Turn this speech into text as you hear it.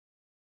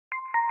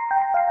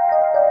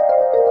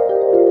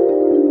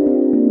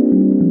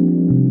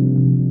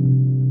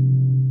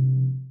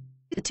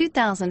The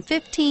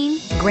 2015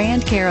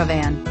 Grand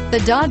Caravan. The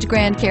Dodge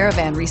Grand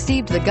Caravan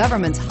received the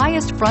government's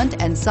highest front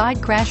and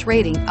side crash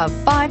rating of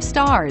 5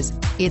 stars.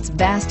 Its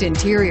vast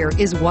interior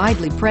is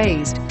widely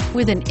praised,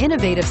 with an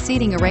innovative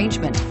seating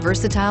arrangement,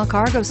 versatile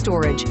cargo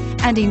storage,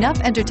 and enough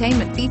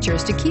entertainment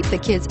features to keep the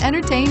kids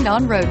entertained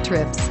on road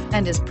trips,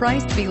 and is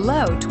priced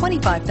below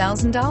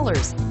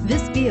 $25,000.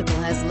 This vehicle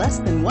has less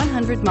than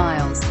 100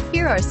 miles.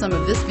 Here are some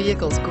of this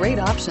vehicle's great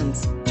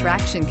options: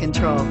 traction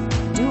control,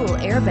 dual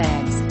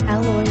airbags,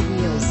 alloy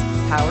wheels,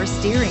 power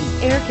steering,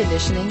 air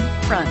conditioning,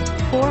 front,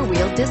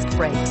 4-wheel disc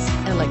brakes,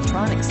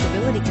 electronic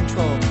stability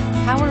control,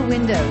 power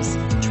windows,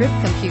 trip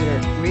computer,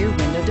 rear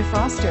window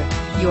defroster.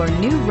 Your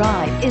new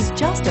ride is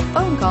just a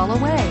phone call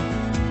away.